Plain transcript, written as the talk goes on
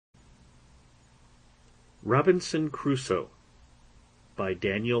Robinson Crusoe by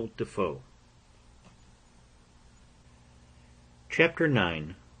Daniel Defoe. Chapter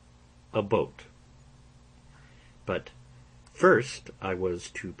 9. A Boat. But first I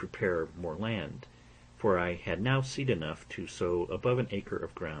was to prepare more land, for I had now seed enough to sow above an acre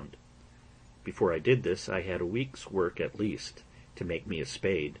of ground. Before I did this, I had a week's work at least to make me a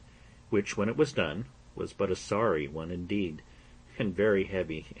spade, which, when it was done, was but a sorry one indeed, and very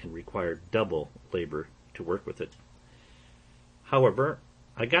heavy, and required double labor to work with it. However,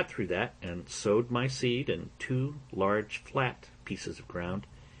 I got through that, and sowed my seed in 2 large flat pieces of ground,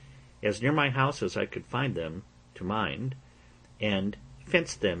 as near my house as I could find them to mind, and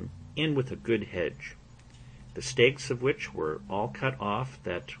fenced them in with a good hedge, the stakes of which were all cut off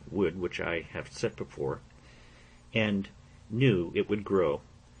that wood which I have set before, and knew it would grow,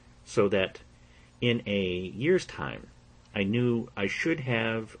 so that in a year's time I knew I should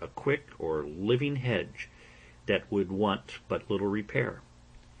have a quick or living hedge that would want but little repair.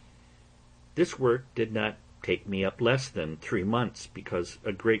 This work did not take me up less than 3 months, because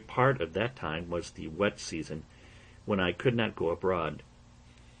a great part of that time was the wet season, when I could not go abroad.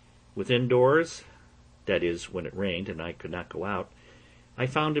 Within doors, that is, when it rained and I could not go out, I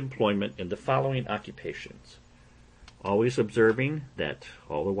found employment in the following occupations, always observing that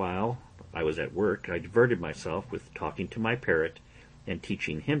all the while I was at work I diverted myself with talking to my parrot and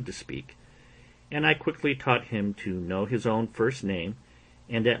teaching him to speak, and I quickly taught him to know his own first name,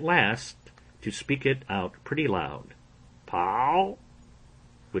 and at last to speak it out pretty loud, "Pow,"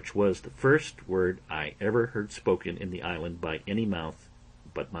 which was the first word I ever heard spoken in the island by any mouth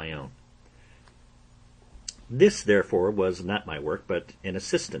but my own. This, therefore, was not my work, but an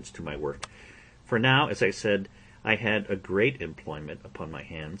assistance to my work, for now, as I said, I had a great employment upon my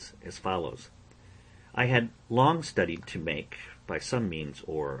hands, as follows. I had long studied to make, by some means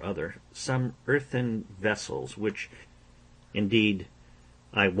or other, some earthen vessels, which, indeed,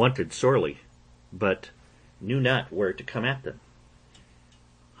 I wanted sorely, but knew not where to come at them.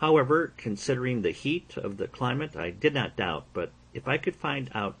 However, considering the heat of the climate, I did not doubt but if I could find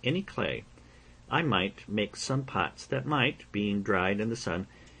out any clay, I might make some pots that might, being dried in the sun,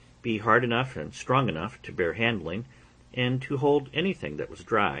 be hard enough and strong enough to bear handling, and to hold anything that was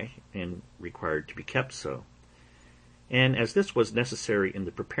dry, and required to be kept so. And as this was necessary in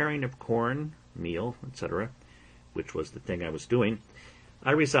the preparing of corn, meal, etc., which was the thing I was doing,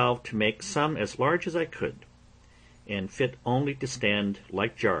 I resolved to make some as large as I could, and fit only to stand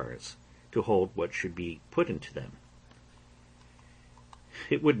like jars, to hold what should be put into them.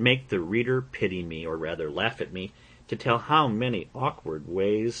 It would make the reader pity me, or rather laugh at me, to tell how many awkward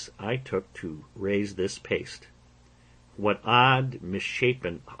ways I took to raise this paste. What odd,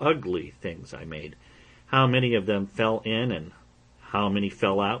 misshapen, ugly things I made, how many of them fell in, and how many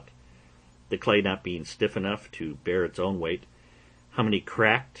fell out, the clay not being stiff enough to bear its own weight, how many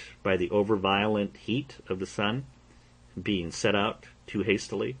cracked by the over-violent heat of the sun, being set out too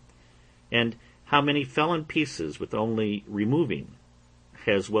hastily, and how many fell in pieces with only removing,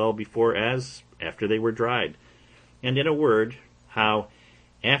 as well before as after they were dried, and in a word, how,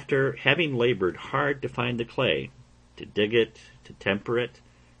 after having labored hard to find the clay, to dig it, to temper it,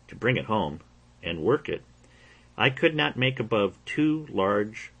 to bring it home, and work it, I could not make above 2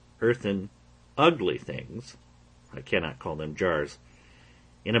 large, earthen, ugly things, I cannot call them jars,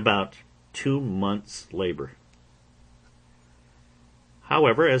 in about 2 months' labor.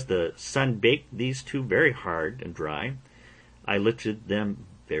 However, as the sun baked these 2 very hard and dry, I lifted them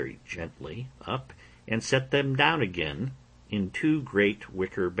very gently up, and set them down again in 2 great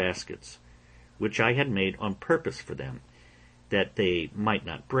wicker baskets, which I had made on purpose for them, that they might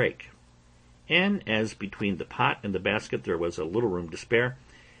not break. And as between the pot and the basket there was a little room to spare,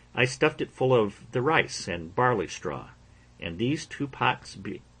 I stuffed it full of the rice and barley straw, and these 2 pots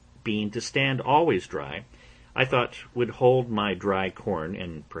being to stand always dry, I thought would hold my dry corn,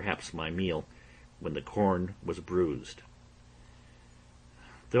 and perhaps my meal, when the corn was bruised.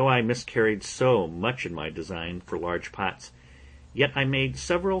 Though I miscarried so much in my design for large pots, yet I made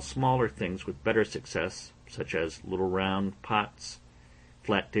several smaller things with better success, such as little round pots,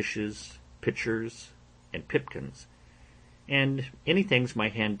 flat dishes, pitchers, and pipkins, and any things my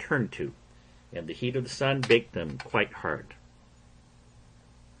hand turned to, and the heat of the sun baked them quite hard.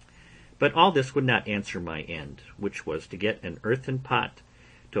 But all this would not answer my end, which was to get an earthen pot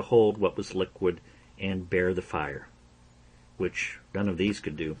to hold what was liquid and bear the fire, which none of these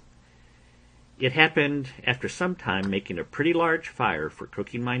could do. It happened after some time making a pretty large fire for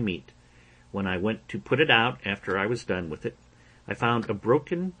cooking my meat, when I went to put it out after I was done with it, I found a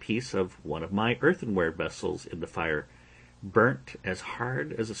broken piece of one of my earthenware vessels in the fire, burnt as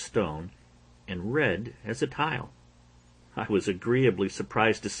hard as a stone, and red as a tile. I was agreeably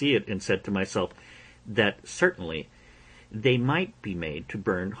surprised to see it, and said to myself that certainly they might be made to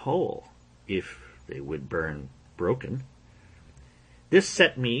burn whole, if they would burn broken. This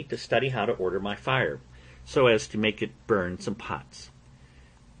set me to study how to order my fire, so as to make it burn some pots.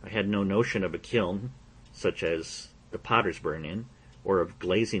 I had no notion of a kiln, such as the potters burn in, or of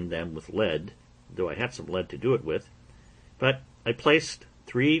glazing them with lead, though I had some lead to do it with, but I placed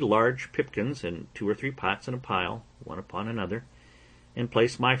 3 large pipkins and 2 or 3 pots in a pile, one upon another, and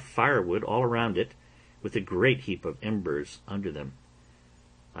placed my firewood all around it, with a great heap of embers under them.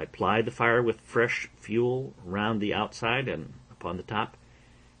 I plied the fire with fresh fuel round the outside and upon the top,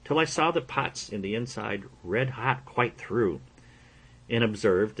 till I saw the pots in the inside red hot quite through, and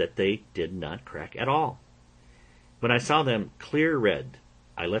observed that they did not crack at all. When I saw them clear red,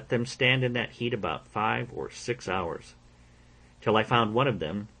 I let them stand in that heat about 5 or 6 hours, till I found one of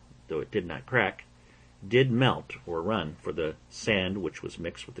them, though it did not crack, did melt or run, for the sand which was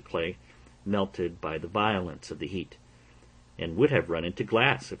mixed with the clay melted by the violence of the heat, and would have run into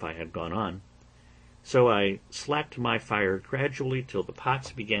glass if I had gone on. So I slacked my fire gradually till the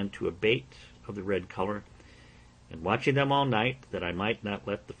pots began to abate of the red color, and watching them all night, that I might not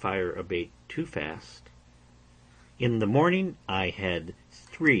let the fire abate too fast, in the morning I had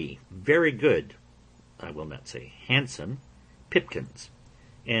 3 very good, I will not say handsome, pipkins,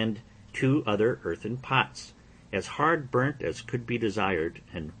 and 2 other earthen pots, as hard burnt as could be desired,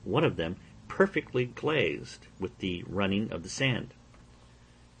 and one of them perfectly glazed with the running of the sand.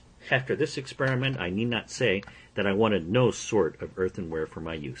 After this experiment, I need not say that I wanted no sort of earthenware for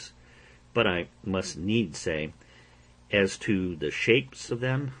my use, but I must needs say, as to the shapes of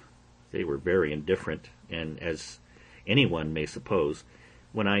them, they were very indifferent, and, as any one may suppose,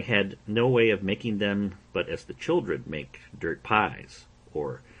 when I had no way of making them but as the children make dirt pies,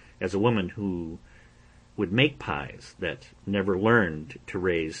 or as a woman who would make pies that never learned to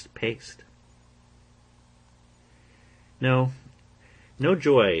raise paste. No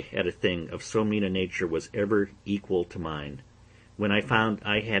joy at a thing of so mean a nature was ever equal to mine, when I found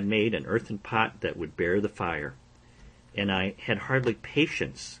I had made an earthen pot that would bear the fire, and I had hardly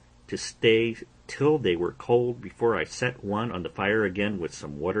patience to stay till they were cold before I set one on the fire again with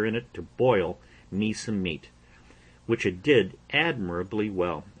some water in it to boil me some meat, which it did admirably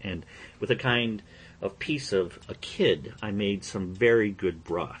well, and with a kind of piece of a kid I made some very good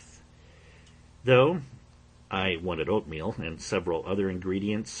broth, though I wanted oatmeal and several other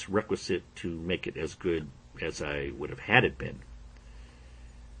ingredients requisite to make it as good as I would have had it been.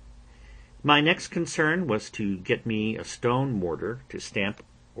 My next concern was to get me a stone mortar to stamp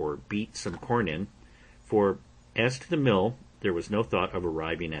or beat some corn in, for as to the mill, there was no thought of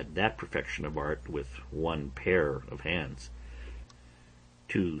arriving at that perfection of art with one pair of hands.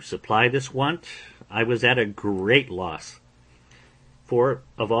 To supply this want, I was at a great loss, for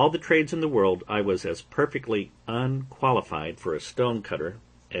of all the trades in the world I was as perfectly unqualified for a stone cutter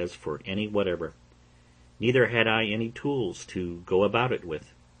as for any whatever. Neither had I any tools to go about it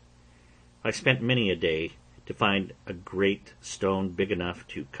with. I spent many a day to find a great stone big enough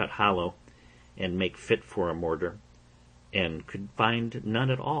to cut hollow and make fit for a mortar, and could find none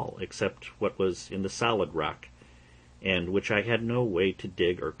at all except what was in the solid rock, and which I had no way to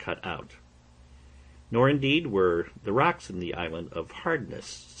dig or cut out. Nor indeed were the rocks in the island of hardness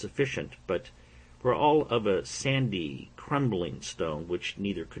sufficient, but were all of a sandy, crumbling stone, which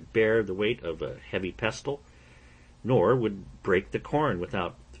neither could bear the weight of a heavy pestle, nor would break the corn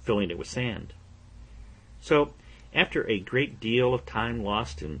without filling it with sand. So, after a great deal of time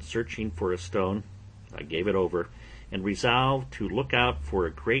lost in searching for a stone, I gave it over, and resolved to look out for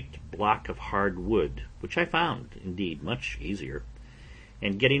a great block of hard wood, which I found, indeed, much easier,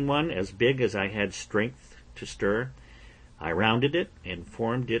 and getting one as big as I had strength to stir, I rounded it and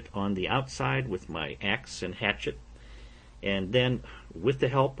formed it on the outside with my axe and hatchet, and then, with the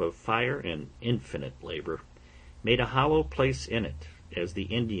help of fire and infinite labor, made a hollow place in it, as the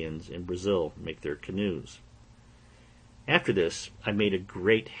Indians in Brazil make their canoes. After this, I made a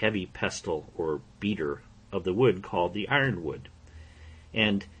great heavy pestle or beater of the wood called the ironwood,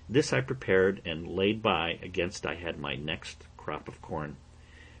 and this I prepared and laid by against I had my next crop of corn,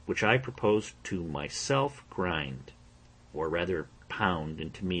 which I proposed to myself grind, or rather pound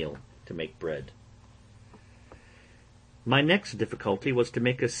into meal, to make bread. My next difficulty was to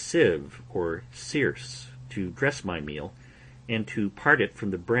make a sieve or circe to dress my meal, and to part it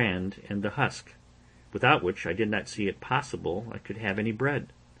from the bran and the husk, without which I did not see it possible I could have any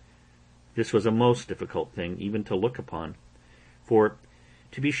bread. This was a most difficult thing even to look upon, for,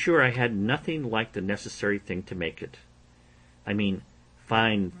 to be sure, I had nothing like the necessary thing to make it. I mean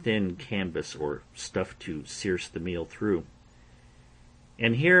fine thin canvas or stuff to searce the meal through.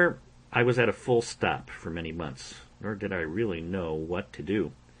 And here I was at a full stop for many months, nor did I really know what to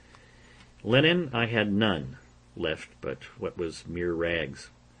do. Linen I had none left but what was mere rags.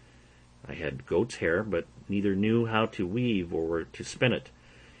 I had goat's hair, but neither knew how to weave or to spin it.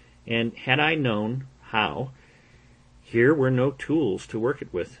 And had I known how, here were no tools to work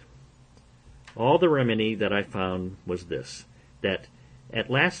it with. All the remedy that I found was this, that at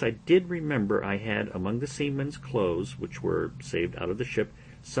last I did remember I had among the seamen's clothes, which were saved out of the ship,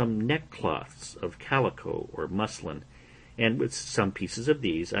 some neckcloths of calico or muslin, and with some pieces of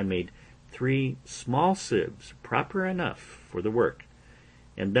these I made 3 small sieves, proper enough for the work,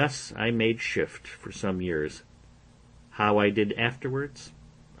 and thus I made shift for some years. How I did afterwards,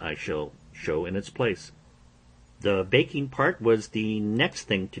 I shall show in its place. The baking part was the next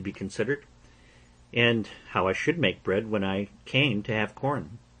thing to be considered, and how I should make bread when I came to have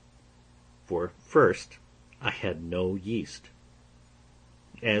corn. For first, I had no yeast.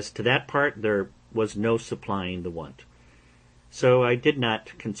 As to that part, there was no supplying the want, so I did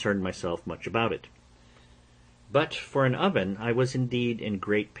not concern myself much about it. But for an oven I was indeed in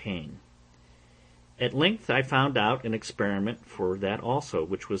great pain. At length I found out an experiment for that also,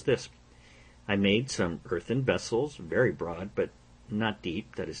 which was this. I made some earthen vessels, very broad, but not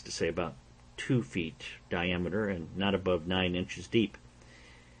deep, that is to say about 2 feet diameter and not above 9 inches deep.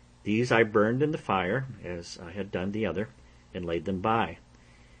 These I burned in the fire, as I had done the other, and laid them by.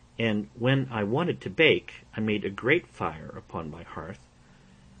 And when I wanted to bake, I made a great fire upon my hearth,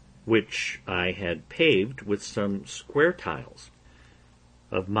 which I had paved with some square tiles,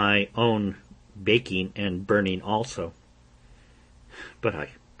 of my own baking and burning also, but I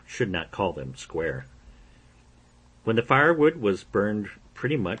should not call them square. When the firewood was burned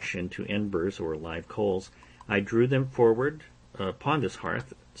pretty much into embers or live coals, I drew them forward upon this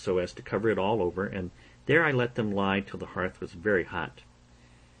hearth, so as to cover it all over, and there I let them lie till the hearth was very hot.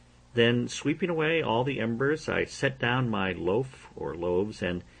 Then, sweeping away all the embers, I set down my loaf or loaves,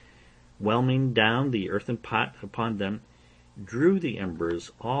 and, whelming down the earthen pot upon them, drew the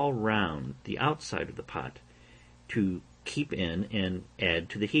embers all round the outside of the pot, to keep in and add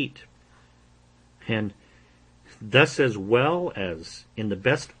to the heat. And thus, as well as in the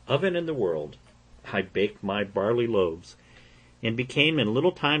best oven in the world, I baked my barley loaves, and became in a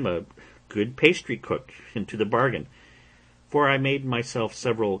little time a good pastry cook into the bargain, for I made myself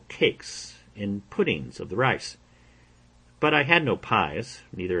several cakes and puddings of the rice. But I had no pies,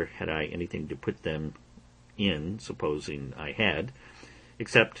 neither had I anything to put them in, supposing I had,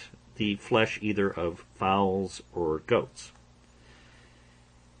 except the flesh either of fowls or goats.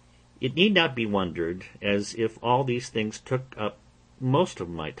 It need not be wondered, as if all these things took up most of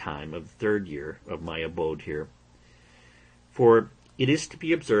my time of the 3rd year of my abode here. For it is to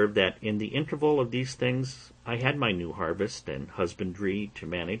be observed that in the interval of these things I had my new harvest and husbandry to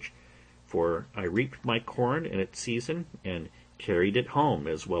manage, for I reaped my corn in its season, and carried it home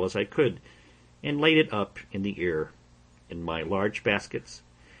as well as I could, and laid it up in the ear, in my large baskets,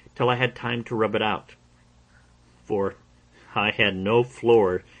 till I had time to rub it out, for I had no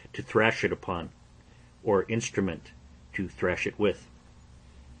floor to thrash it upon, or instrument to thrash it with.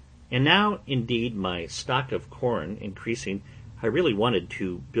 And now, indeed, my stock of corn increasing, I really wanted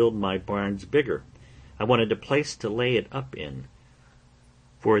to build my barns bigger. I wanted a place to lay it up in,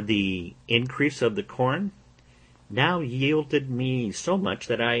 for the increase of the corn now yielded me so much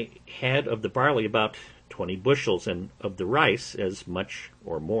that I had of the barley about 20 bushels, and of the rice as much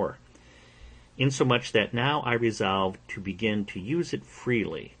or more, insomuch that now I resolved to begin to use it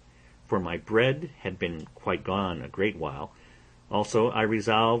freely, for my bread had been quite gone a great while. Also I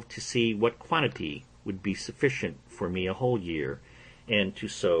resolved to see what quantity would be sufficient for me a whole year, and to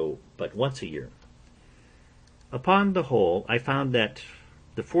sow but once a year. Upon the whole, I found that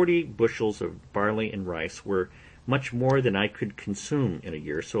the 40 bushels of barley and rice were much more than I could consume in a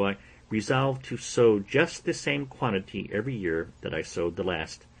year, so I resolved to sow just the same quantity every year that I sowed the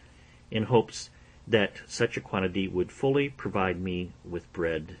last, in hopes that such a quantity would fully provide me with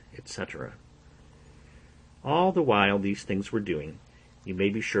bread, etc. All the while these things were doing, you may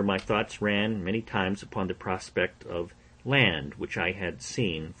be sure my thoughts ran many times upon the prospect of land which I had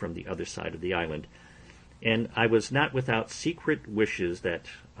seen from the other side of the island, and I was not without secret wishes that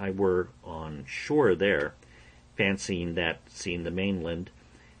I were on shore there, fancying that, seeing the mainland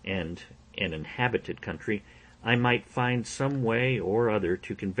and an inhabited country, I might find some way or other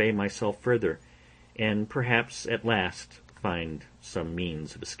to convey myself further, and perhaps at last find some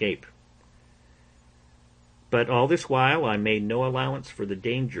means of escape. But all this while I made no allowance for the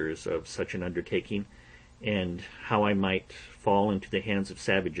dangers of such an undertaking, and how I might fall into the hands of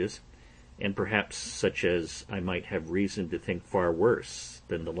savages, and perhaps such as I might have reason to think far worse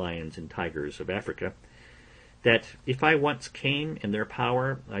than the lions and tigers of Africa, that if I once came in their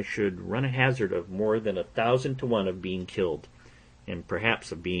power, I should run a hazard of more than 1,000 to 1 of being killed, and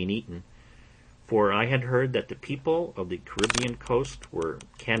perhaps of being eaten, for I had heard that the people of the Caribbean coast were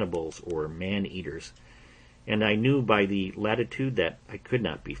cannibals or man-eaters, and I knew by the latitude that I could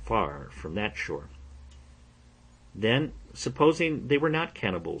not be far from that shore. Then, supposing they were not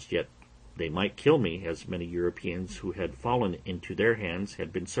cannibals, yet they might kill me, as many Europeans who had fallen into their hands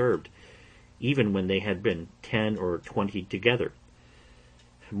had been served, even when they had been 10 or 20 together.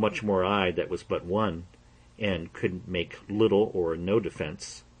 Much more I that was but one, and could make little or no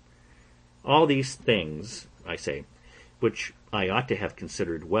defence. All these things, I say, which I ought to have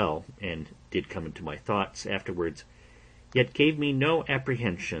considered well, and did come into my thoughts afterwards, yet gave me no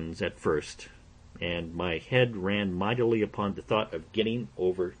apprehensions at first, and my head ran mightily upon the thought of getting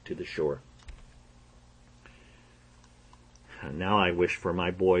over to the shore. Now I wish for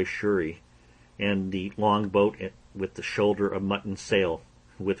my boy Shuri, and the long boat with the shoulder of mutton sail,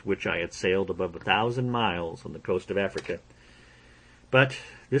 with which I had sailed above 1,000 miles on the coast of Africa. But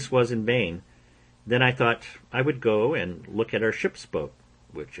this was in vain. Then I thought I would go and look at our ship's boat,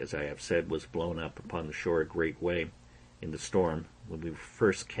 which, as I have said, was blown up upon the shore a great way in the storm when we were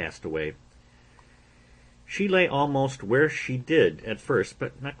first cast away. She lay almost where she did at first,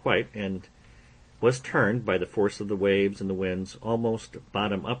 but not quite, and was turned by the force of the waves and the winds almost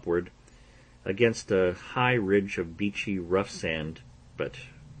bottom upward against a high ridge of beachy rough sand, but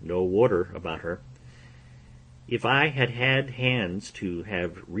no water about her. If I had had hands to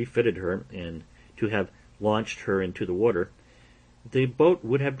have refitted her and to have launched her into the water, the boat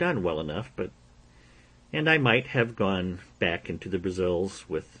would have done well enough, and I might have gone back into the Brazils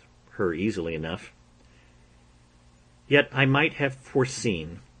with her easily enough. Yet I might have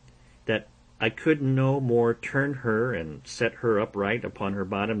foreseen that I could no more turn her and set her upright upon her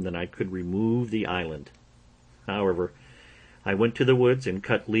bottom than I could remove the island. However, I went to the woods and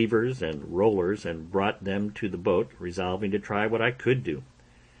cut levers and rollers and brought them to the boat, resolving to try what I could do,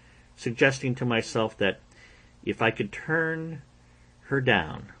 suggesting to myself that if I could turn her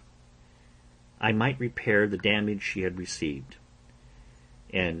down, I might repair the damage she had received,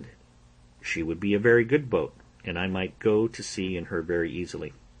 and she would be a very good boat, and I might go to sea in her very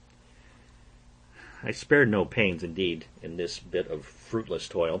easily. I spared no pains, indeed, in this bit of fruitless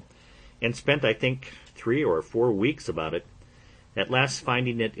toil, and spent, I think, 3 or 4 weeks about it, at last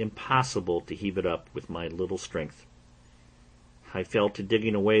finding it impossible to heave it up with my little strength. I fell to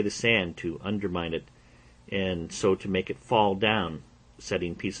digging away the sand to undermine it, and so to make it fall down,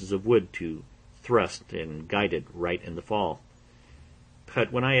 setting pieces of wood to thrust and guide it right in the fall.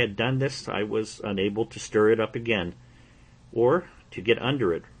 But when I had done this, I was unable to stir it up again, or to get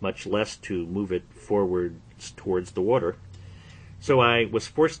under it, much less to move it forwards towards the water. So I was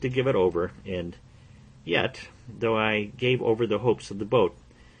forced to give it over, and yet, though I gave over the hopes of the boat,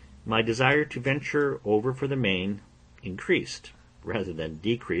 my desire to venture over for the main increased rather than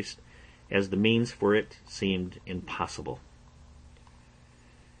decreased, as the means for it seemed impossible.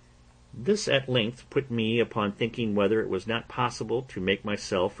 This at length put me upon thinking whether it was not possible to make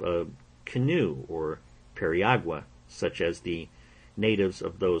myself a canoe or periagua, such as the natives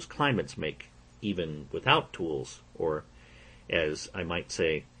of those climates make, even without tools, or, as I might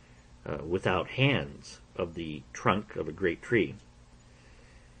say, without hands, of the trunk of a great tree.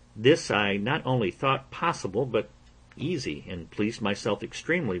 This I not only thought possible, but easy, and pleased myself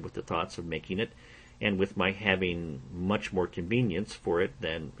extremely with the thoughts of making it, and with my having much more convenience for it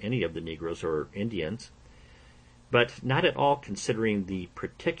than any of the negroes or Indians, but not at all considering the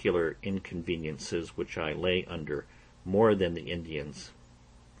particular inconveniences which I lay under more than the Indians,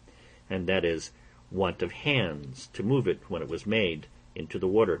 and that is, want of hands to move it when it was made into the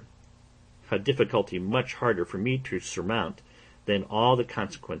water, a difficulty much harder for me to surmount than all the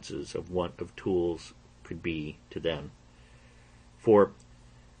consequences of want of tools could be to them. For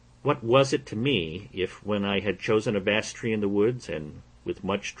what was it to me if, when I had chosen a vast tree in the woods, and with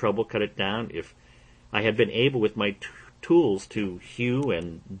much trouble cut it down, if I had been able with my tools to hew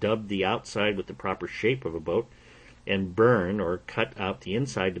and dub the outside with the proper shape of a boat, and burn or cut out the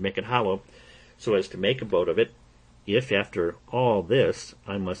inside to make it hollow, so as to make a boat of it, if after all this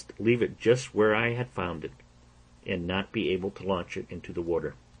I must leave it just where I had found it, and not be able to launch it into the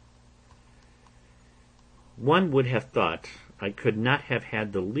water? One would have thought I could not have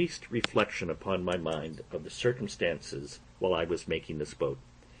had the least reflection upon my mind of the circumstances while I was making this boat,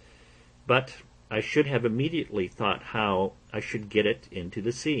 but I should have immediately thought how I should get it into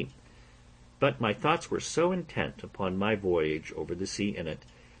the sea, But my thoughts were so intent upon my voyage over the sea in it,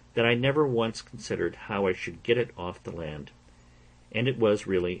 that I never once considered how I should get it off the land, and it was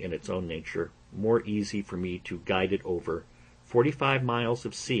really, in its own nature, more easy for me to guide it over 45 miles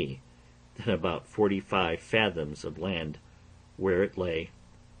of sea than about 45 fathoms of land, where it lay,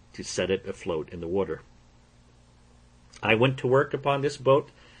 to set it afloat in the water. I went to work upon this boat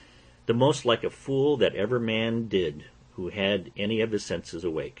the most like a fool that ever man did who had any of his senses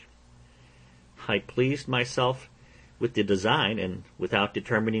awake. I pleased myself with the design, and without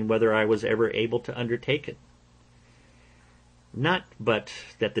determining whether I was ever able to undertake it. Not but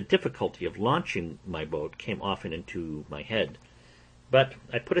that the difficulty of launching my boat came often into my head, but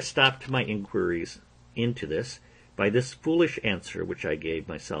I put a stop to my inquiries into this by this foolish answer which I gave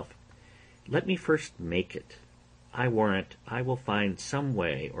myself: let me first make it. I warrant I will find some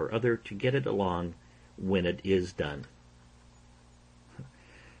way or other to get it along when it is done.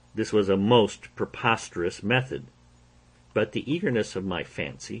 This was a most preposterous method, but the eagerness of my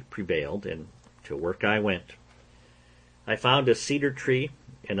fancy prevailed, and to work I went. I found a cedar tree,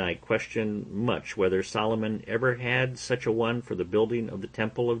 and I question much whether Solomon ever had such a one for the building of the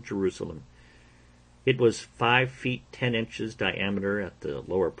temple of Jerusalem. It was 5 feet 10 inches diameter at the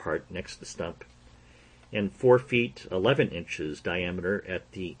lower part next the stump, and 4 feet 11 inches diameter at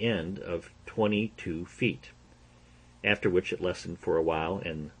the end of 22 feet, after which it lessened for a while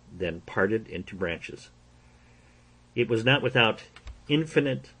and then parted into branches. It was not without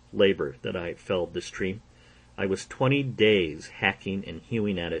infinite labor that I felled this tree. I was 20 days hacking and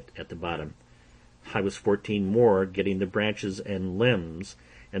hewing at it at the bottom. I was 14 more getting the branches and limbs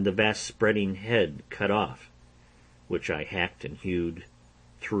and the vast spreading head cut off, which I hacked and hewed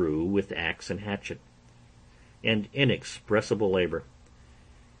through with axe and hatchet, and inexpressible labor.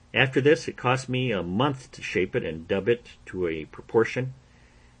 After this it cost me a month to shape it and dub it to a proportion,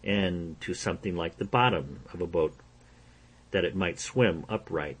 and to something like the bottom of a boat, that it might swim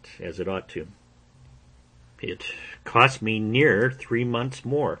upright as it ought to. It cost me near 3 months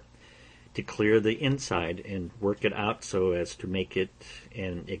more to clear the inside and work it out so as to make it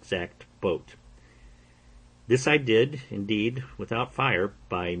an exact boat. This I did, indeed, without fire,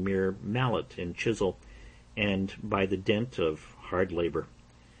 by mere mallet and chisel, and by the dint of hard labor,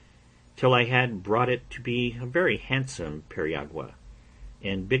 till I had brought it to be a very handsome periagua,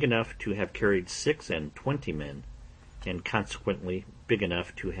 and big enough to have carried 26 men, and consequently big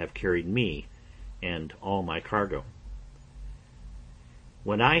enough to have carried me and all my cargo.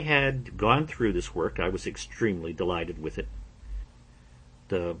 When I had gone through this work, I was extremely delighted with it.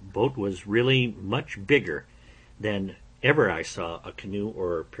 The boat was really much bigger than ever I saw a canoe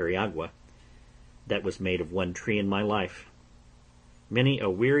or periagua that was made of one tree in my life. Many a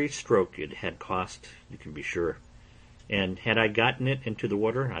weary stroke it had cost, you can be sure, and had I gotten it into the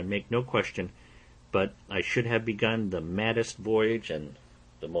water, I make no question but I should have begun the maddest voyage and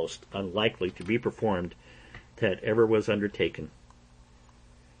the most unlikely to be performed that ever was undertaken.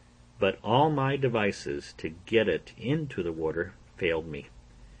 But all my devices to get it into the water failed me,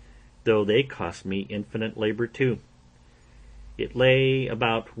 though they cost me infinite labor too. It lay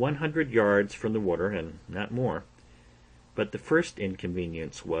about 100 yards from the water, and not more, but the first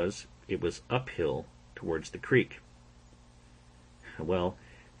inconvenience was it was uphill towards the creek. Well,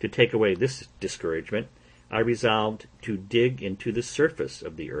 to take away this discouragement, I resolved to dig into the surface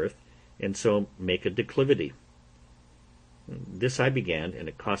of the earth, and so make a declivity. This I began, and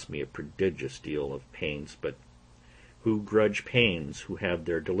it cost me a prodigious deal of pains, but who grudge pains who have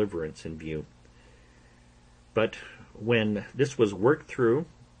their deliverance in view? But when this was worked through,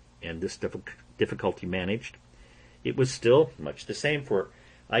 and this difficulty managed, it was still much the same, for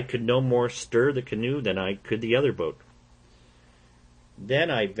I could no more stir the canoe than I could the other boat.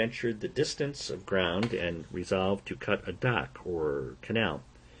 Then I ventured the distance of ground, and resolved to cut a dock or canal,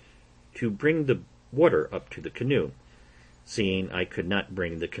 to bring the water up to the canoe, seeing I could not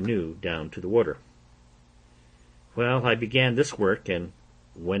bring the canoe down to the water. Well, I began this work, and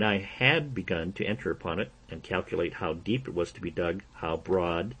when I had begun to enter upon it, and calculate how deep it was to be dug, how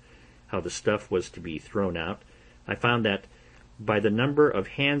broad, how the stuff was to be thrown out, I found that, by the number of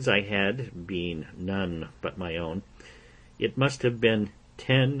hands I had, being none but my own, it must have been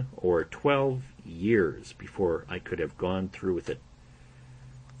 10 or 12 years before I could have gone through with it,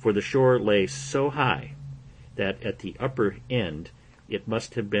 for the shore lay so high that at the upper end it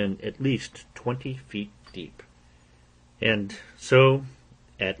must have been at least 20 feet deep. And so,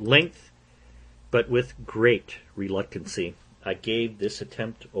 at length, but with great reluctancy, I gave this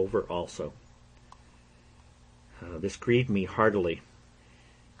attempt over also. This grieved me heartily,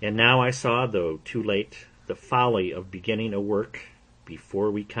 and now I saw, though too late, the folly of beginning a work before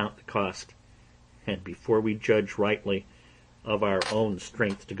we count the cost. and before we judge rightly of our own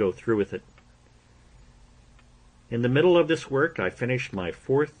strength to go through with it. In the middle of this work I finished my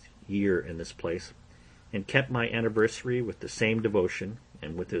 4th year in this place, and kept my anniversary with the same devotion,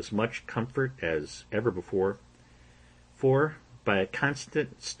 and with as much comfort as ever before, for, by a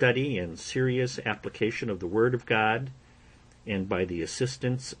constant study and serious application of the Word of God, and by the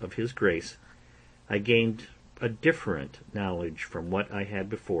assistance of His grace, I gained a different knowledge from what I had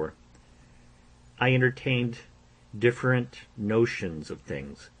before. I entertained different notions of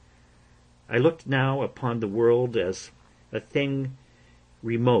things. I looked now upon the world as a thing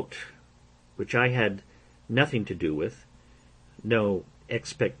remote, which I had nothing to do with, no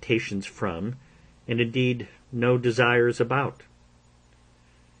expectations from, and indeed no desires about.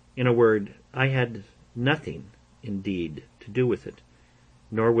 In a word, I had nothing, indeed, to do with it,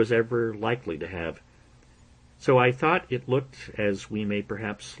 nor was ever likely to have. So I thought it looked as we may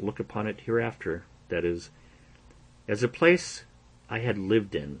perhaps look upon it hereafter, that is, as a place I had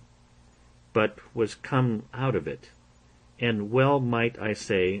lived in, but was come out of it, and well might I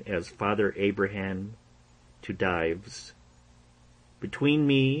say, as Father Abraham to Dives, between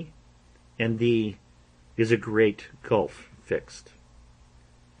me and thee is a great gulf fixed.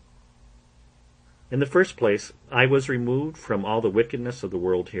 In the first place, I was removed from all the wickedness of the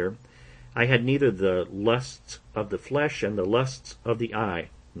world here. I had neither the lusts of the flesh and the lusts of the eye,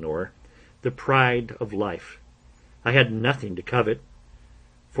 nor the pride of life. I had nothing to covet,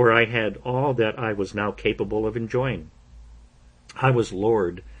 for I had all that I was now capable of enjoying. I was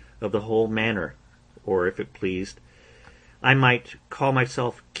lord of the whole manor, or, if it pleased, I might call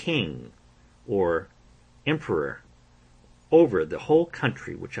myself king or emperor over the whole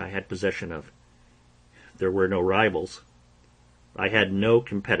country which I had possession of. There were no rivals. I had no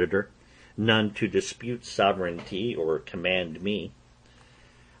competitor, none to dispute sovereignty or command me.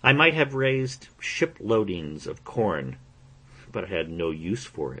 I might have raised ship-loadings of corn, but I had no use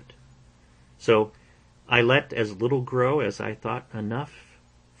for it. So I let as little grow as I thought enough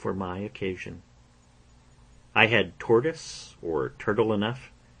for my occasion. I had tortoise or turtle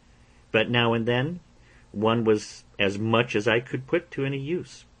enough, but now and then one was as much as I could put to any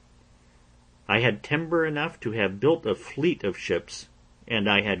use. I had timber enough to have built a fleet of ships, and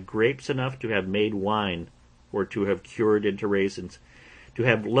I had grapes enough to have made wine, or to have cured into raisins, to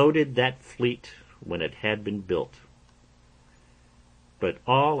have loaded that fleet when it had been built. But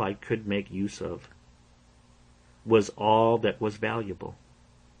all I could make use of was all that was valuable.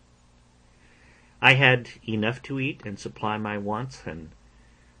 I had enough to eat and supply my wants, and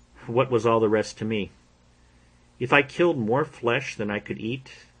what was all the rest to me? If I killed more flesh than I could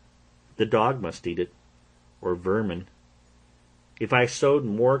eat, the dog must eat it, or vermin. If I sowed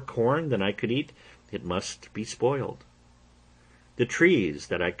more corn than I could eat, it must be spoiled. The trees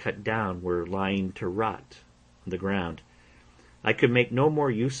that I cut down were lying to rot on the ground. I could make no more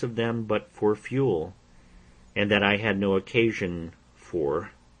use of them but for fuel, and that I had no occasion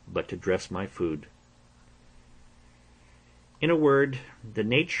for but to dress my food. In a word, the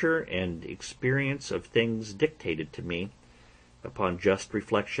nature and experience of things dictated to me, upon just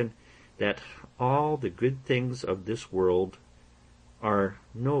reflection, that all the good things of this world are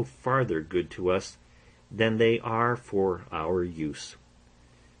no farther good to us than they are for our use,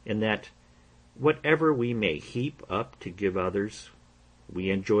 and that whatever we may heap up to give others, we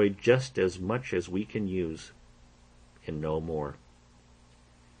enjoy just as much as we can use, and no more.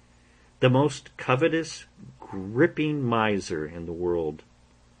 The most covetous, gripping miser in the world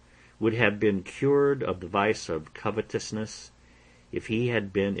would have been cured of the vice of covetousness if he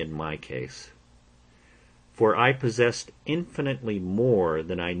had been in my case. For I possessed infinitely more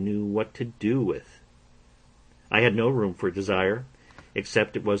than I knew what to do with. I had no room for desire,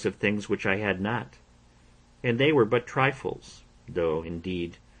 except it was of things which I had not, and they were but trifles, though,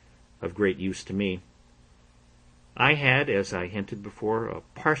 indeed, of great use to me. I had, as I hinted before, a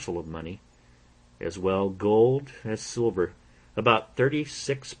parcel of money, as well gold as silver, about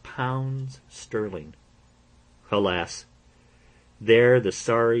 36 pounds sterling. Alas, there the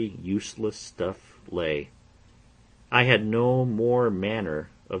sorry, useless stuff lay. I had no more manner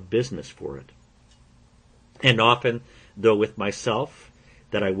of business for it. And often, though with myself,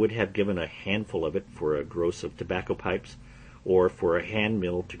 that I would have given a handful of it for a gross of tobacco pipes, or for a hand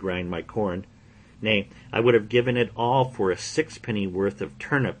mill to grind my corn, nay, I would have given it all for a sixpenny worth of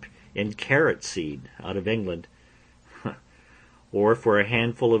turnip and carrot seed out of England, or for a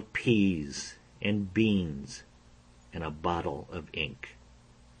handful of peas and beans and a bottle of ink.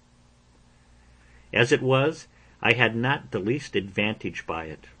 As it was, I had not the least advantage by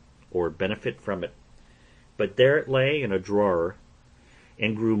it, or benefit from it, but there it lay in a drawer,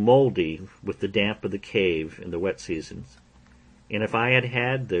 and grew moldy with the damp of the cave in the wet seasons. And if I had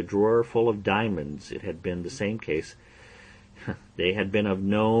had the drawer full of diamonds, it had been the same case. They had been of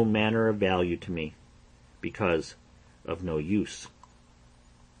no manner of value to me, because of no use.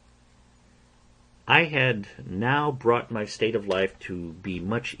 I had now brought my state of life to be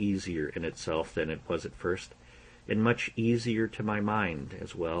much easier in itself than it was at first, and much easier to my mind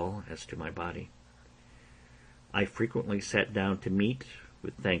as well as to my body. I frequently sat down to meat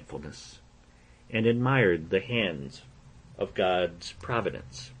with thankfulness, and admired the hands of God's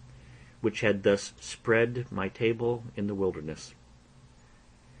providence, which had thus spread my table in the wilderness.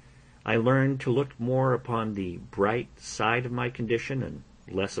 I learned to look more upon the bright side of my condition and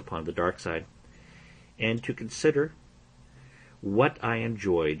less upon the dark side, and to consider what I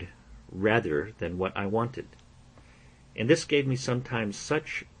enjoyed rather than what I wanted. And this gave me sometimes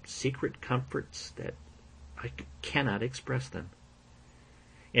such secret comforts that I cannot express them,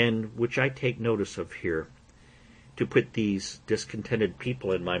 and which I take notice of here, to put these discontented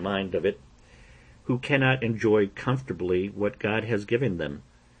people in my mind of it, who cannot enjoy comfortably what God has given them,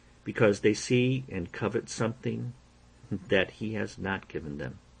 because they see and covet something that He has not given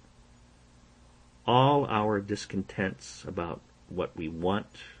them. All our discontents about what we want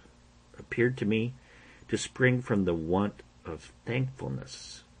appeared to me to spring from the want of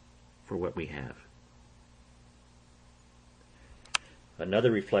thankfulness for what we have.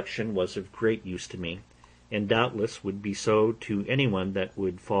 Another reflection was of great use to me, and doubtless would be so to anyone that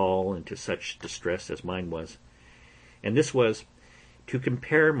would fall into such distress as mine was. And this was to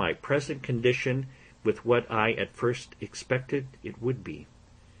compare my present condition with what I at first expected it would be,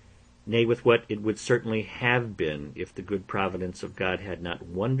 nay, with what it would certainly have been if the good providence of God had not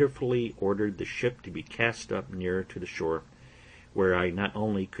wonderfully ordered the ship to be cast up nearer to the shore, where I not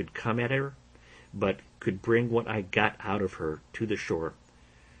only could come at her, but could bring what I got out of her to the shore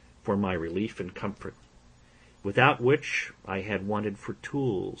for my relief and comfort, without which I had wanted for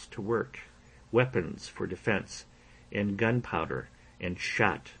tools to work, weapons for defense, and gunpowder and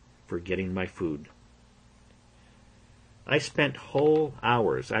shot for getting my food. I spent whole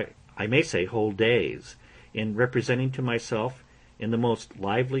hours, I may say whole days, in representing to myself in the most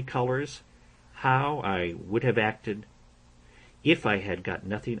lively colors how I would have acted if I had got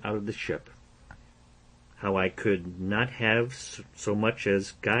nothing out of the ship, how I could not have so much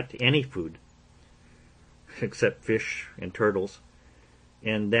as got any food, except fish and turtles,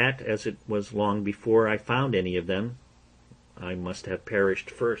 and that, as it was long before I found any of them, I must have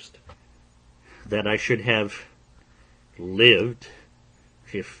perished first, that I should have lived,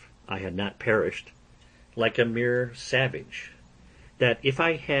 if I had not perished, like a mere savage, that if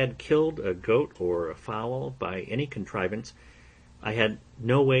I had killed a goat or a fowl by any contrivance, I had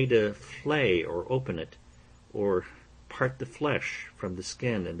no way to flay or open it, or part the flesh from the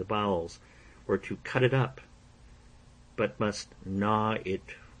skin and the bowels, or to cut it up, but must gnaw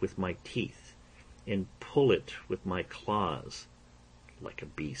it with my teeth, and pull it with my claws, like a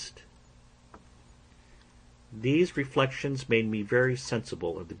beast. These reflections made me very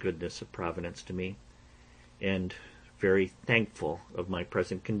sensible of the goodness of Providence to me, and very thankful of my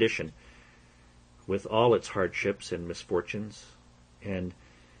present condition, with all its hardships and misfortunes, and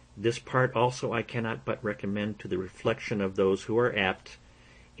this part also I cannot but recommend to the reflection of those who are apt,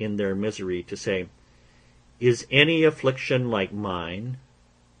 in their misery, to say, "Is any affliction like mine?"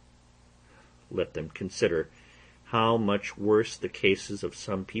 Let them consider how much worse the cases of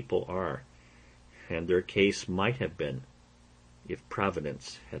some people are, and their case might have been, if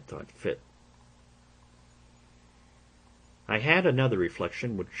Providence had thought fit. I had another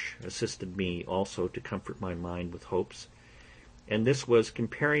reflection which assisted me also to comfort my mind with hopes, and this was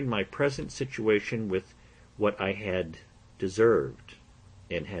comparing my present situation with what I had deserved,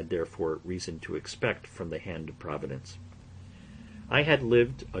 and had therefore reason to expect from the hand of Providence. I had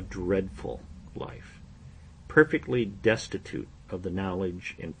lived a dreadful life, perfectly destitute of the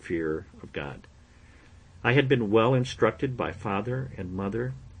knowledge and fear of God. I had been well instructed by father and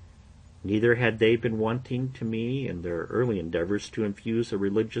mother, neither had they been wanting to me in their early endeavors to infuse a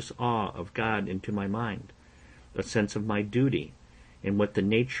religious awe of God into my mind, a sense of my duty, and what the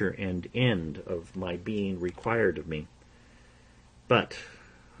nature and end of my being required of me. But,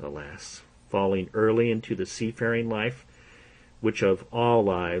 alas, falling early into the seafaring life, which of all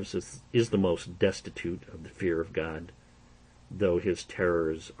lives is the most destitute of the fear of God, though his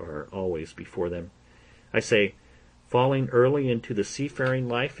terrors are always before them, I say, falling early into the seafaring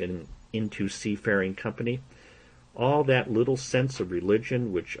life and into seafaring company, all that little sense of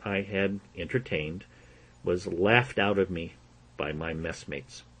religion which I had entertained was laughed out of me by my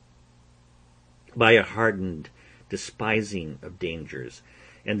messmates, by a hardened despising of dangers,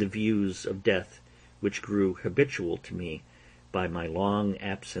 and the views of death which grew habitual to me by my long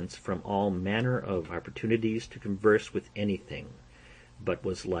absence from all manner of opportunities to converse with anything but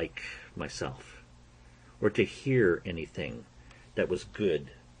was like myself, or to hear anything that was good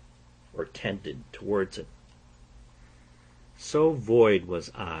or tended towards it. So void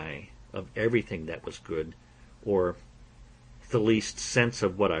was I of everything that was good, or the least sense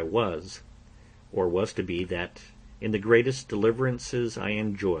of what I was, or was to be, that in the greatest deliverances I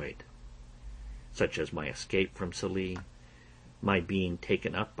enjoyed, such as my escape from Sallee, my being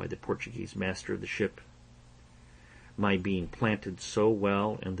taken up by the Portuguese master of the ship, my being planted so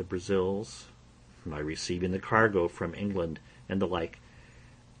well in the Brazils, my receiving the cargo from England, and the like,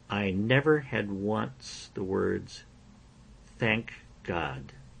 I never had once the words, "Thank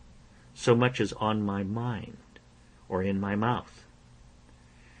God," so much as on my mind or in my mouth.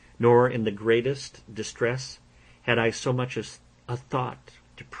 Nor in the greatest distress had I so much as a thought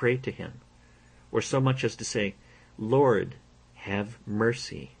to pray to him, or so much as to say, "Lord, have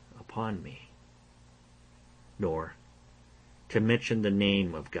mercy upon me," nor to mention the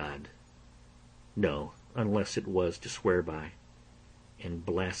name of God, no, unless it was to swear by and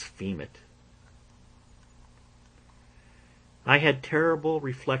blaspheme it. I had terrible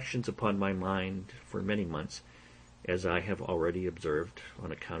reflections upon my mind for many months, as I have already observed,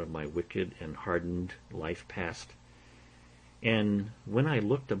 on account of my wicked and hardened life past. And when I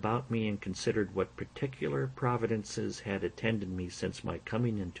looked about me and considered what particular providences had attended me since my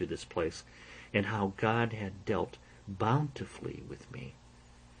coming into this place, and how God had dealt bountifully with me,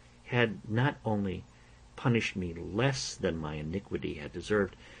 had not only punished me less than my iniquity had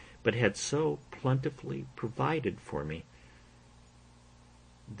deserved, but had so plentifully provided for me,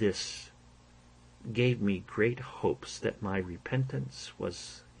 this gave me great hopes that my repentance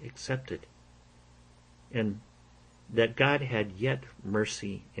was accepted, and that God had yet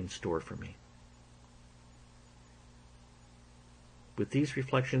mercy in store for me. With these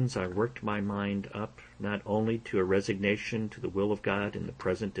reflections I worked my mind up not only to a resignation to the will of God in the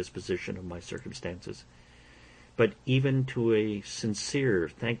present disposition of my circumstances, but even to a sincere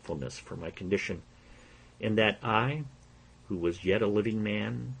thankfulness for my condition, and that I, who was yet a living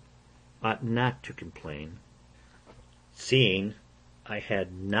man, ought not to complain, seeing I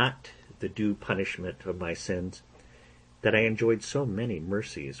had not the due punishment of my sins, that I enjoyed so many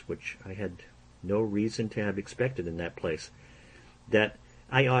mercies which I had no reason to have expected in that place, that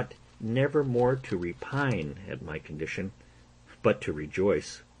I ought never more to repine at my condition, but to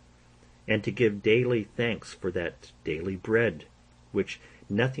rejoice, and to give daily thanks for that daily bread, which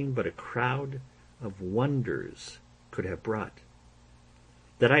nothing but a crowd of wonders could have brought,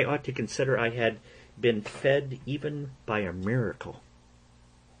 that I ought to consider I had been fed even by a miracle,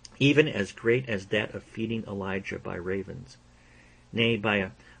 even as great as that of feeding Elijah by ravens, nay,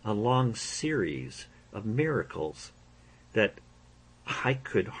 by a long series of miracles, that I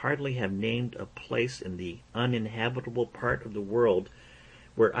could hardly have named a place in the uninhabitable part of the world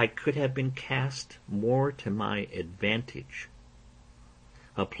where I could have been cast more to my advantage,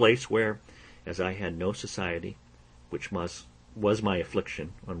 a place where, as I had no society, which was my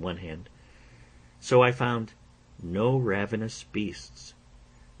affliction on one hand, so I found no ravenous beasts,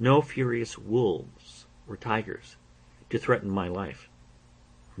 no furious wolves or tigers to threaten my life,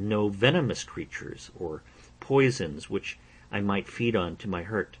 no venomous creatures or poisons which I might feed on to my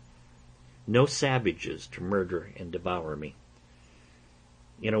hurt, no savages to murder and devour me.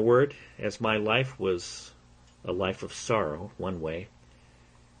 In a word, as my life was a life of sorrow one way,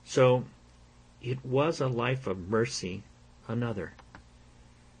 so it was a life of mercy another,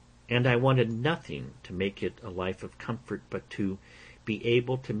 and I wanted nothing to make it a life of comfort but to be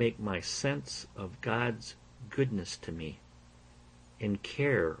able to make my sense of God's goodness to me and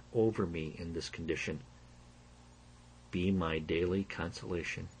care over me in this condition be my daily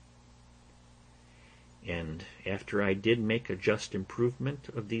consolation. And after I did make a just improvement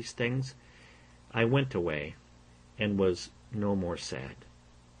of these things, I went away and was no more sad.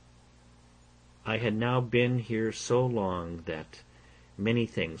 I had now been here so long that many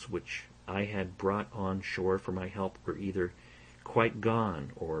things which I had brought on shore for my help were either quite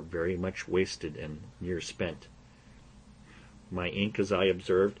gone or very much wasted and near spent. My ink, as I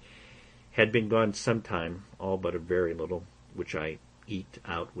observed, had been gone some time, all but a very little, which I eked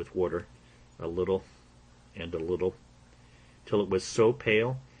out with water, a little and a little, till it was so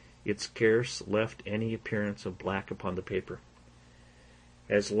pale it scarce left any appearance of black upon the paper.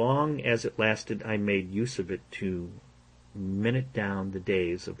 As long as it lasted, I made use of it to minute down the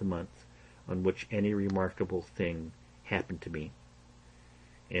days of the month on which any remarkable thing happened to me,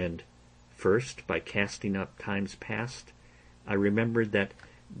 and First, by casting up times past, I remembered that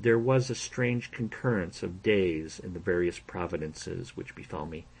there was a strange concurrence of days in the various providences which befell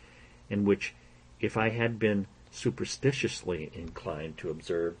me, and which, if I had been superstitiously inclined to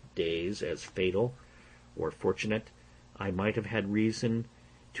observe days as fatal or fortunate, I might have had reason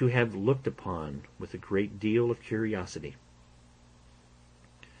to have looked upon with a great deal of curiosity.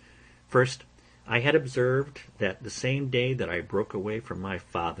 First, I had observed that the same day that I broke away from my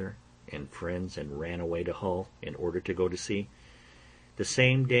father and friends and ran away to Hull in order to go to sea, the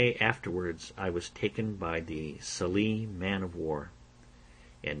same day afterwards I was taken by the Sallee man-of-war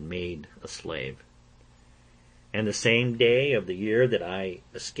and made a slave. And the same day of the year that I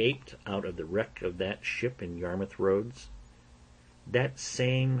escaped out of the wreck of that ship in Yarmouth Roads, that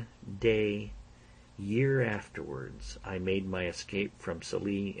same day, year afterwards, I made my escape from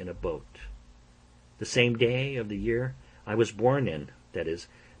Sallee in a boat. The same day of the year I was born in, that is,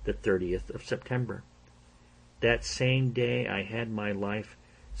 the 30th of September. That same day I had my life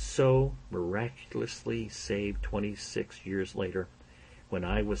so miraculously saved 26 years later, when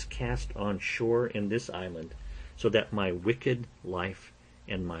I was cast on shore in this island, so that my wicked life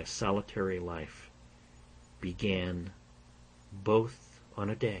and my solitary life began both on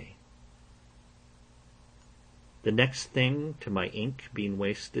a day. The next thing to my ink being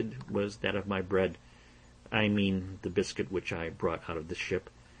wasted was that of my bread, I mean the biscuit which I brought out of the ship.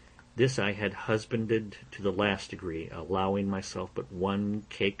 This I had husbanded to the last degree, allowing myself but one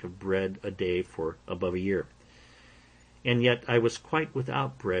cake of bread a day for above a year. And yet I was quite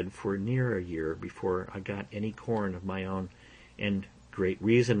without bread for near a year before I got any corn of my own, and great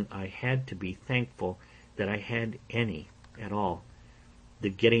reason I had to be thankful that I had any at all, the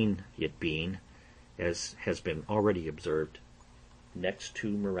getting it being, as has been already observed, next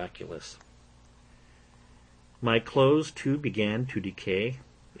to miraculous. My clothes, too, began to decay.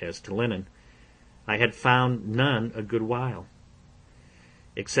 As to linen, I had found none a good while,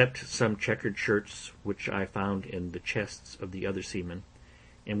 except some checkered shirts which I found in the chests of the other seamen,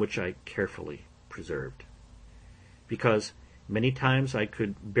 and which I carefully preserved, because many times I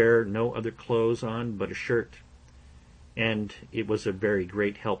could bear no other clothes on but a shirt, and it was a very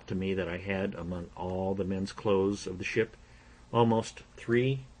great help to me that I had, among all the men's clothes of the ship, almost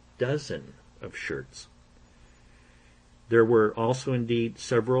 3 dozen of shirts. There were also indeed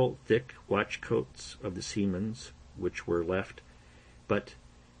several thick watch-coats of the seamen's which were left, but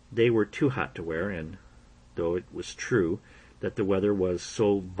they were too hot to wear, and though it was true that the weather was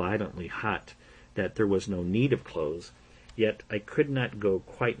so violently hot that there was no need of clothes, yet I could not go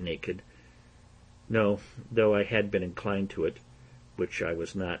quite naked, no, though I had been inclined to it, which I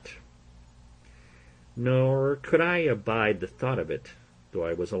was not, nor could I abide the thought of it, though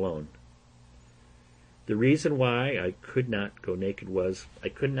I was alone. The reason why I could not go naked was, I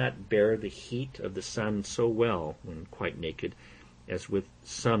could not bear the heat of the sun so well when quite naked, as with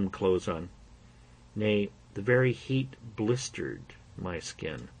some clothes on. Nay, the very heat blistered my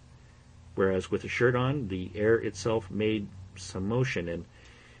skin, whereas with a shirt on, the air itself made some motion, and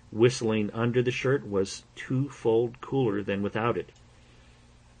whistling under the shirt was 2-fold cooler than without it.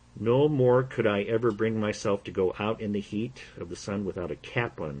 No more could I ever bring myself to go out in the heat of the sun without a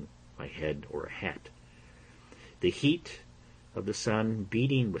cap on my head or a hat. The heat of the sun,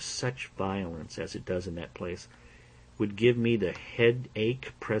 beating with such violence as it does in that place, would give me the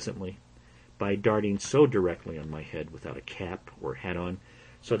headache presently, by darting so directly on my head without a cap or hat on,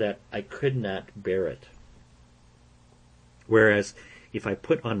 so that I could not bear it. Whereas, if I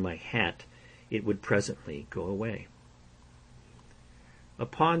put on my hat, it would presently go away.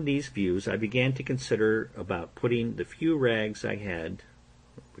 Upon these views I began to consider about putting the few rags I had,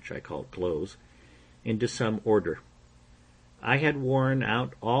 which I called clothes, into some order. I had worn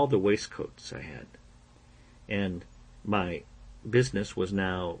out all the waistcoats I had, and my business was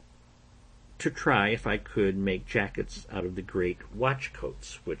now to try if I could make jackets out of the great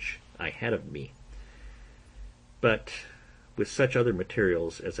watch-coats which I had of me. But with such other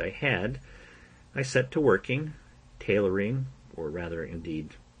materials as I had, I set to working, tailoring, or rather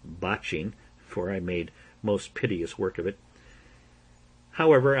indeed botching, for I made most piteous work of it.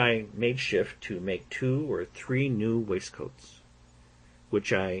 However, I made shift to make 2 or 3 new waistcoats,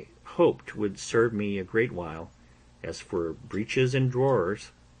 which I hoped would serve me a great while. As for breeches and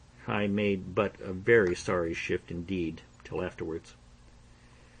drawers, I made but a very sorry shift indeed till afterwards.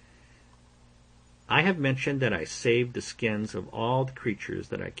 I have mentioned that I saved the skins of all the creatures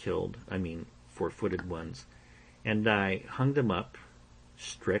that I killed, I mean 4-footed ones, and I hung them up,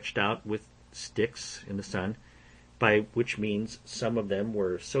 stretched out with sticks in the sun, by which means some of them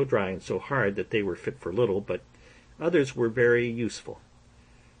were so dry and so hard that they were fit for little, but others were very useful.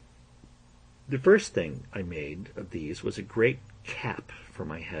 The first thing I made of these was a great cap for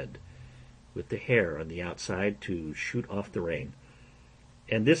my head, with the hair on the outside to shoot off the rain,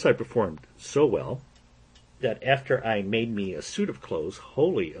 and this I performed so well that after I made me a suit of clothes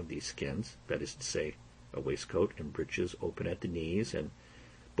wholly of these skins, that is to say, a waistcoat and breeches open at the knees and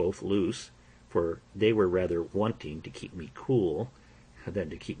both loose, for they were rather wanting to keep me cool than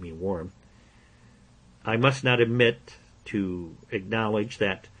to keep me warm, I must not omit to acknowledge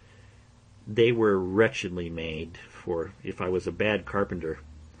that they were wretchedly made, for if I was a bad carpenter,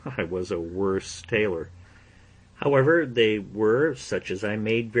 I was a worse tailor. However, they were such as I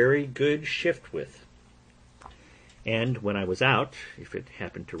made very good shift with, and when I was out, if it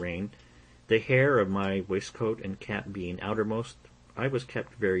happened to rain, the hair of my waistcoat and cap being outermost, I was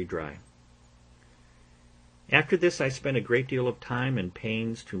kept very dry. After this I spent a great deal of time and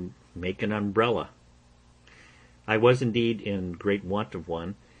pains to make an umbrella. I was indeed in great want of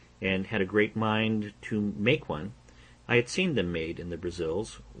one, and had a great mind to make one. I had seen them made in the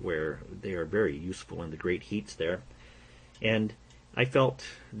Brazils, where they are very useful in the great heats there, and I felt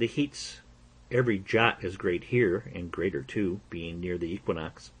the heats every jot as great here, and greater too, being near the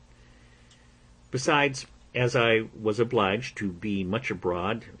equinox. Besides, as I was obliged to be much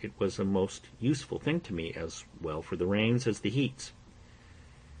abroad, it was a most useful thing to me, as well for the rains as the heats.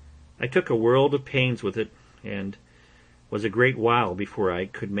 I took a world of pains with it, and was a great while before I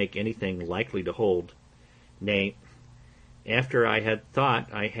could make anything likely to hold. Nay, after I had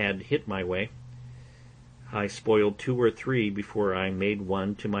thought I had hit my way, I spoiled 2 or 3 before I made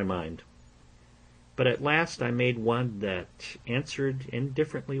one to my mind. But at last I made one that answered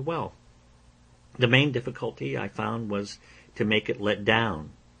indifferently well. The main difficulty I found was to make it let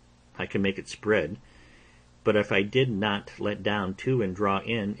down. I could make it spread, but if I did not let down to and draw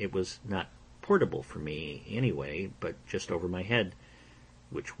in, it was not portable for me anyway, but just over my head,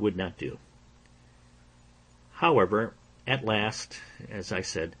 which would not do. However, at last, as I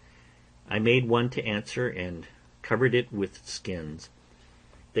said, I made one to answer, and covered it with skins,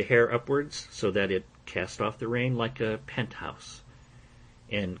 the hair upwards, so that it cast off the rain like a penthouse,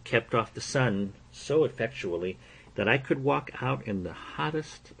 and kept off the sun so effectually that I could walk out in the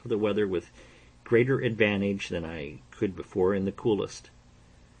hottest of the weather with greater advantage than I could before in the coolest,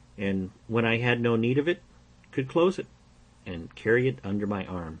 and when I had no need of it, could close it, and carry it under my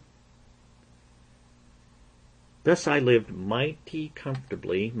arm. Thus I lived mighty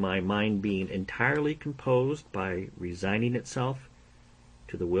comfortably, my mind being entirely composed by resigning itself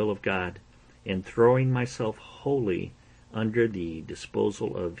to the will of God, and throwing myself wholly under the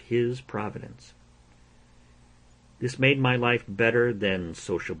disposal of His providence. This made my life better than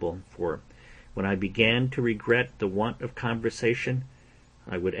sociable, for when I began to regret the want of conversation,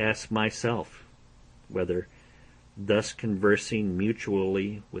 I would ask myself whether, thus conversing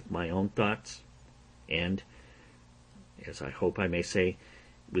mutually with my own thoughts, and, as I hope I may say,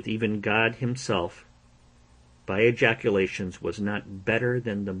 with even God Himself, by ejaculations was not better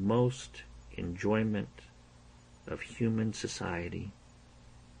than the most enjoyment of human society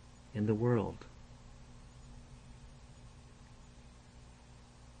in the world.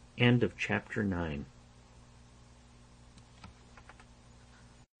 End of chapter 9.